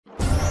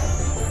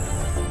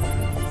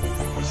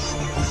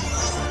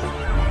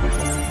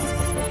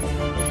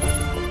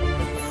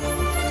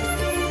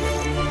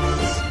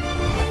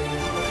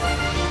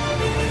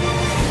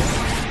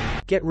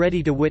Get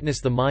ready to witness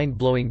the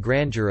mind-blowing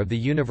grandeur of the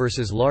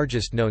universe's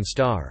largest known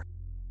star.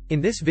 In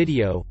this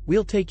video,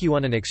 we'll take you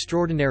on an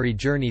extraordinary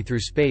journey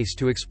through space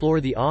to explore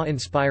the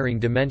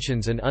awe-inspiring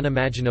dimensions and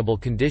unimaginable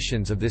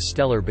conditions of this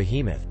stellar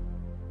behemoth.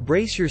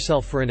 Brace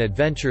yourself for an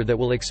adventure that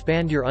will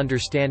expand your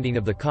understanding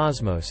of the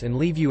cosmos and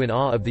leave you in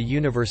awe of the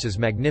universe's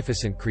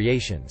magnificent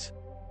creations.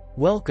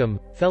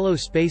 Welcome, fellow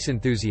space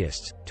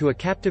enthusiasts, to a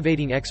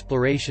captivating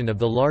exploration of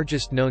the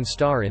largest known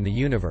star in the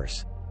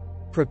universe.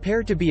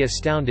 Prepare to be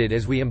astounded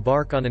as we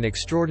embark on an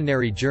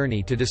extraordinary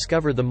journey to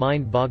discover the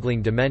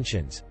mind-boggling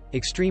dimensions,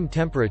 extreme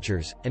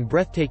temperatures, and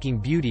breathtaking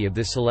beauty of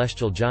this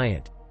celestial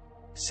giant.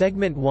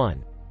 Segment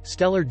 1.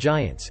 Stellar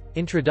Giants –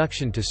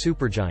 Introduction to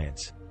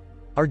Supergiants.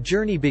 Our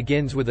journey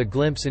begins with a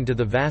glimpse into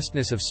the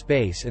vastness of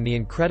space and the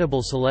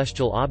incredible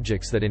celestial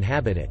objects that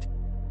inhabit it.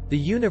 The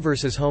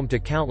universe is home to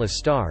countless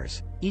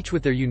stars, each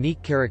with their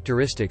unique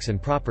characteristics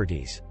and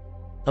properties.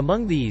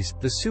 Among these,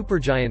 the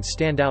supergiants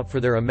stand out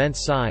for their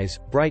immense size,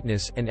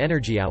 brightness, and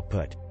energy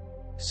output.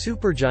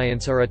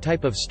 Supergiants are a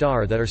type of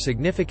star that are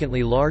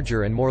significantly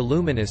larger and more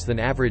luminous than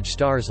average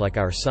stars like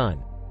our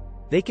Sun.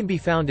 They can be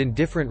found in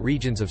different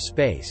regions of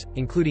space,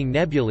 including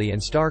nebulae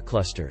and star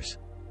clusters.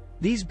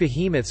 These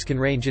behemoths can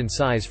range in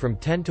size from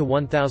 10 to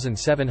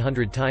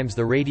 1,700 times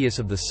the radius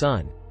of the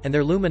Sun, and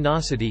their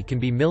luminosity can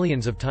be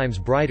millions of times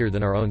brighter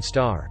than our own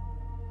star.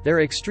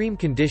 Their extreme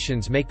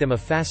conditions make them a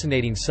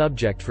fascinating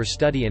subject for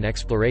study and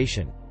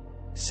exploration.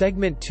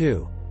 Segment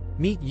 2.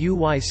 Meet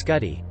UY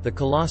Scuti, the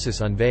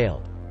Colossus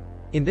unveiled.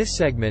 In this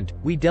segment,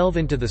 we delve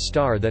into the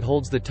star that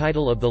holds the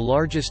title of the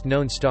largest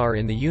known star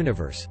in the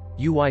universe,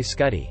 UY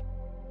Scuti.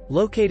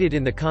 Located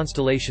in the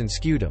constellation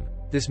Scutum,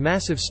 this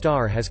massive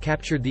star has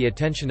captured the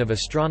attention of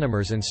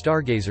astronomers and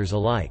stargazers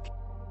alike.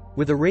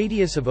 With a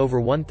radius of over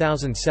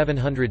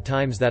 1,700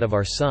 times that of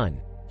our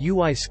Sun,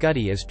 UY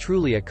Scuti is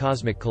truly a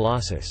cosmic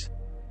colossus.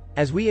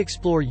 As we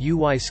explore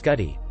UY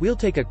Scuti, we'll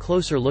take a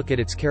closer look at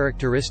its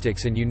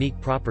characteristics and unique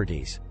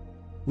properties.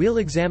 We'll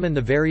examine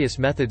the various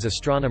methods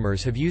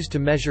astronomers have used to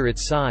measure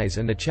its size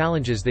and the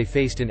challenges they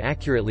faced in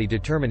accurately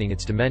determining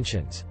its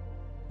dimensions.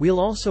 We'll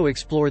also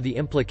explore the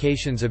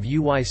implications of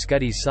UY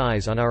Scuti's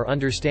size on our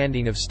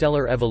understanding of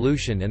stellar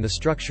evolution and the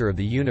structure of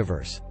the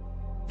universe.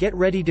 Get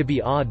ready to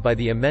be awed by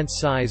the immense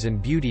size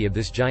and beauty of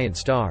this giant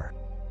star.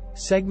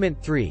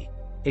 Segment 3.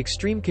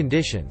 Extreme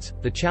Conditions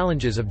 – The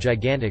Challenges of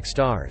Gigantic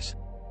Stars.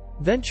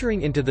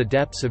 Venturing into the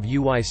depths of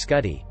UY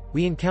Scuti,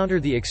 we encounter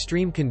the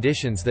extreme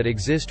conditions that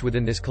exist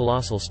within this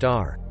colossal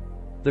star.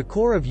 The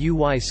core of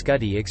UY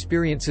Scuti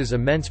experiences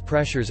immense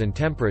pressures and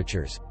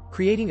temperatures,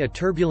 creating a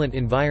turbulent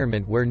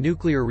environment where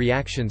nuclear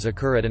reactions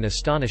occur at an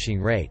astonishing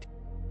rate.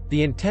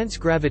 The intense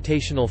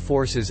gravitational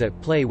forces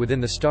at play within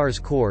the star's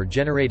core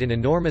generate an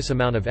enormous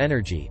amount of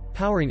energy,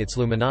 powering its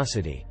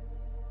luminosity.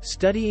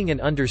 Studying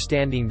and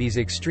understanding these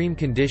extreme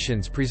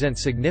conditions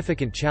presents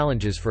significant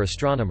challenges for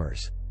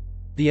astronomers.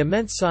 The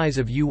immense size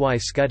of UY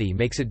Scuti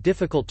makes it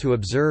difficult to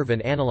observe and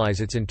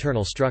analyze its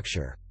internal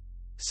structure.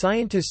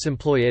 Scientists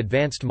employ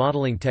advanced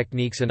modeling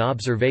techniques and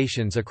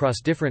observations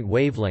across different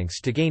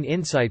wavelengths to gain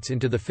insights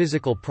into the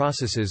physical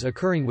processes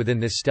occurring within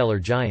this stellar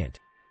giant.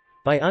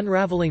 By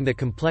unraveling the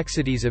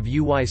complexities of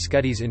UY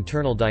Scuti's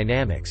internal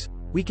dynamics,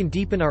 we can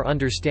deepen our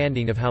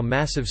understanding of how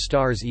massive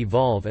stars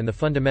evolve and the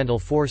fundamental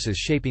forces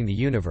shaping the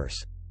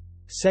universe.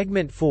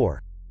 Segment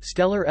 4.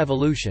 Stellar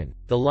Evolution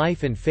 – The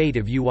Life and Fate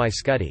of UY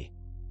Scuti.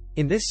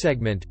 In this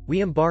segment,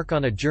 we embark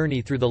on a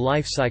journey through the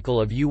life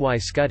cycle of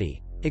UY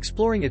Scuti,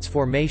 exploring its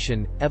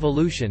formation,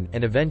 evolution,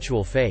 and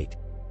eventual fate.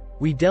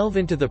 We delve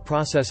into the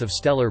process of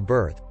stellar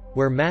birth,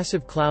 where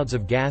massive clouds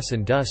of gas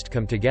and dust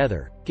come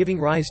together, giving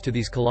rise to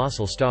these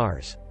colossal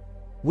stars.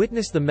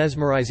 Witness the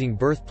mesmerizing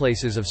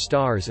birthplaces of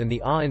stars and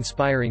the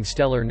awe-inspiring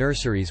stellar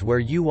nurseries where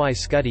UY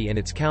Scuti and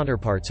its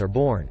counterparts are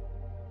born.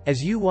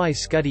 As UY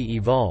Scuti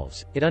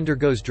evolves, it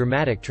undergoes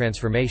dramatic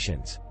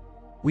transformations.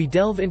 We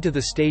delve into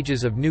the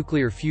stages of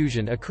nuclear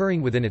fusion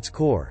occurring within its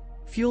core,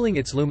 fueling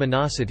its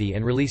luminosity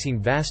and releasing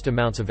vast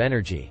amounts of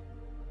energy.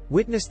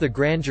 Witness the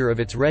grandeur of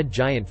its red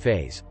giant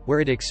phase,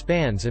 where it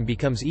expands and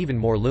becomes even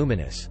more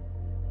luminous.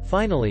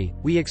 Finally,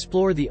 we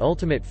explore the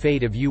ultimate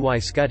fate of UY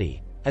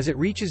Scuti, as it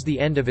reaches the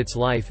end of its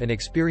life and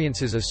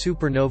experiences a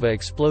supernova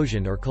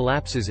explosion or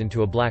collapses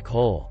into a black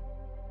hole.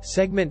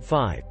 Segment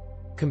 5.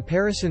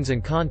 Comparisons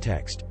and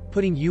Context –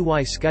 Putting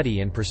UY Scuti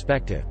in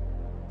Perspective.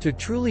 To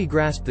truly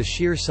grasp the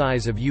sheer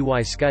size of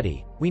UY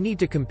Scuti, we need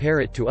to compare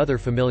it to other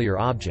familiar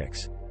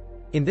objects.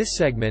 In this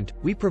segment,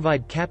 we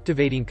provide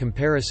captivating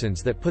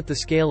comparisons that put the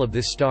scale of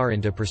this star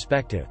into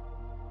perspective.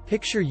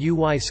 Picture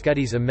UY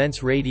Scuti's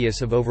immense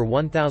radius of over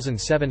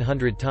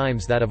 1,700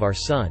 times that of our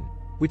Sun,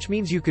 which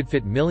means you could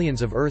fit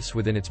millions of Earths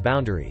within its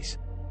boundaries.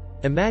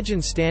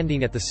 Imagine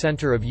standing at the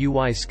center of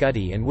UY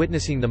Scuti and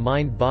witnessing the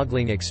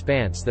mind-boggling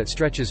expanse that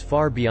stretches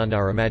far beyond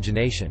our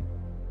imagination.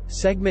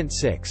 Segment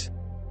 6.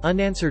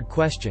 Unanswered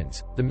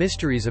Questions – The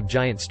Mysteries of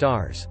Giant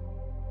Stars.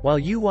 While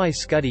UY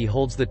Scuti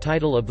holds the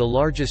title of the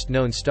largest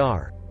known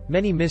star,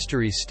 many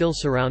mysteries still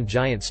surround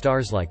giant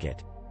stars like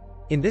it.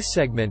 In this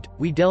segment,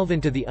 we delve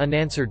into the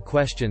unanswered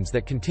questions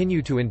that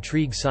continue to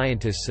intrigue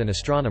scientists and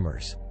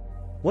astronomers.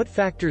 What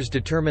factors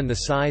determine the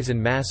size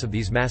and mass of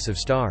these massive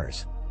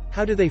stars?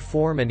 How do they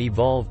form and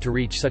evolve to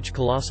reach such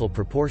colossal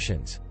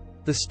proportions?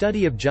 The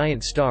study of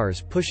giant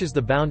stars pushes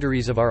the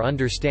boundaries of our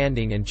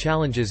understanding and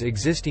challenges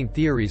existing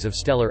theories of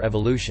stellar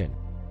evolution.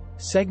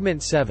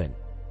 Segment 7.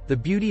 The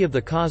Beauty of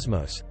the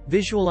Cosmos,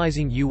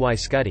 Visualizing UY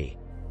Scuti.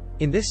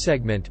 In this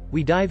segment,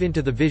 we dive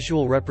into the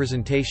visual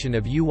representation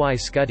of UY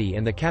Scuti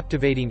and the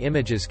captivating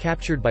images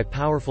captured by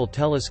powerful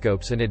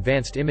telescopes and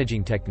advanced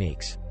imaging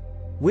techniques.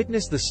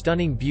 Witness the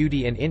stunning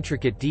beauty and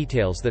intricate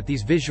details that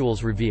these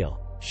visuals reveal,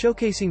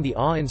 showcasing the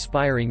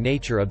awe-inspiring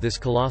nature of this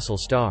colossal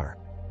star.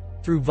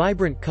 Through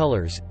vibrant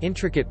colors,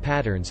 intricate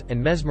patterns,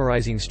 and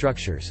mesmerizing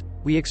structures,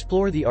 we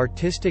explore the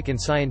artistic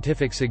and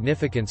scientific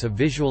significance of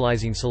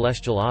visualizing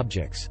celestial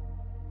objects.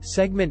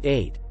 Segment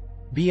 8.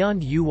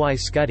 Beyond UY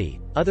Scuti,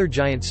 Other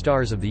Giant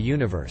Stars of the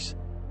Universe.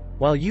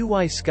 While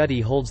UY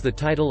Scuti holds the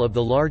title of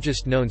the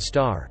largest known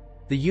star,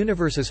 the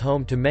universe is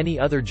home to many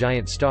other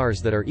giant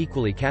stars that are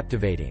equally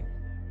captivating.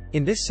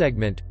 In this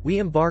segment, we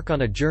embark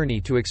on a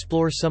journey to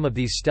explore some of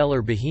these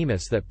stellar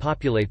behemoths that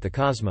populate the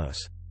cosmos.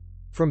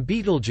 From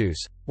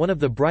Betelgeuse, one of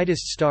the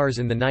brightest stars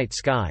in the night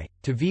sky,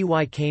 to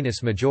VY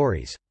Canis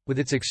Majoris, with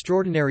its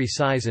extraordinary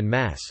size and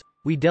mass,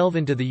 we delve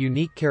into the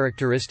unique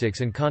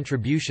characteristics and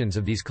contributions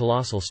of these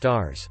colossal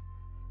stars.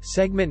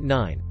 Segment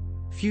 9.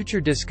 Future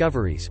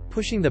Discoveries,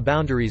 Pushing the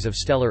Boundaries of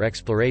Stellar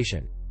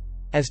Exploration.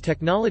 As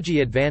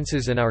technology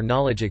advances and our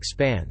knowledge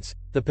expands,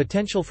 the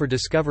potential for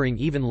discovering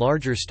even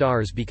larger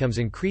stars becomes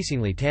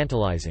increasingly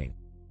tantalizing.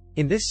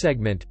 In this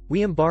segment,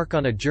 we embark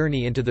on a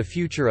journey into the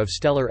future of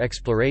stellar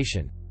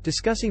exploration,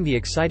 discussing the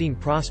exciting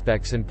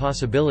prospects and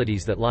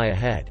possibilities that lie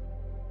ahead.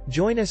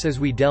 Join us as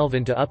we delve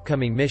into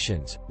upcoming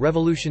missions,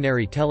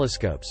 revolutionary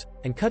telescopes,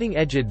 and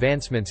cutting-edge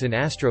advancements in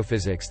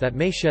astrophysics that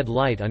may shed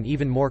light on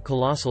even more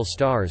colossal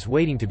stars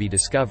waiting to be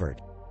discovered.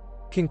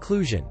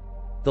 Conclusion.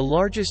 The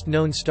largest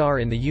known star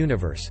in the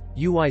universe,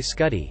 UY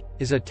Scuti,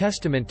 is a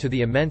testament to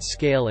the immense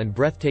scale and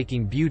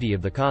breathtaking beauty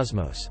of the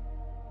cosmos.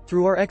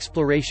 Through our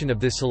exploration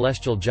of this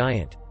celestial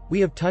giant, we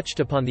have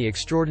touched upon the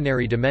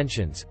extraordinary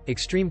dimensions,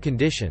 extreme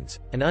conditions,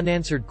 and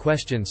unanswered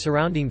questions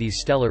surrounding these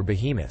stellar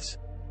behemoths.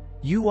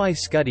 UY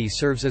Scuti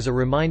serves as a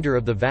reminder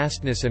of the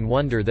vastness and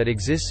wonder that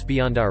exists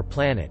beyond our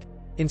planet,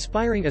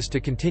 inspiring us to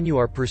continue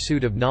our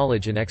pursuit of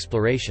knowledge and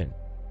exploration.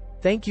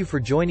 Thank you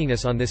for joining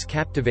us on this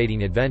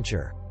captivating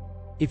adventure.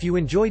 If you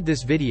enjoyed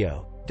this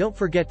video, don't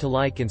forget to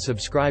like and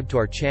subscribe to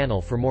our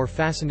channel for more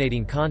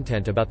fascinating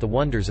content about the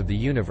wonders of the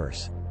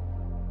universe.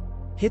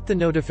 Hit the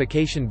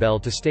notification bell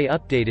to stay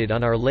updated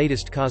on our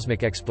latest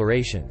cosmic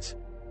explorations.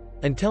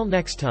 Until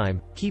next time,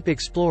 keep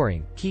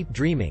exploring, keep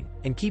dreaming,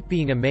 and keep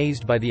being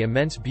amazed by the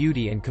immense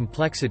beauty and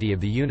complexity of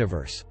the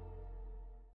universe.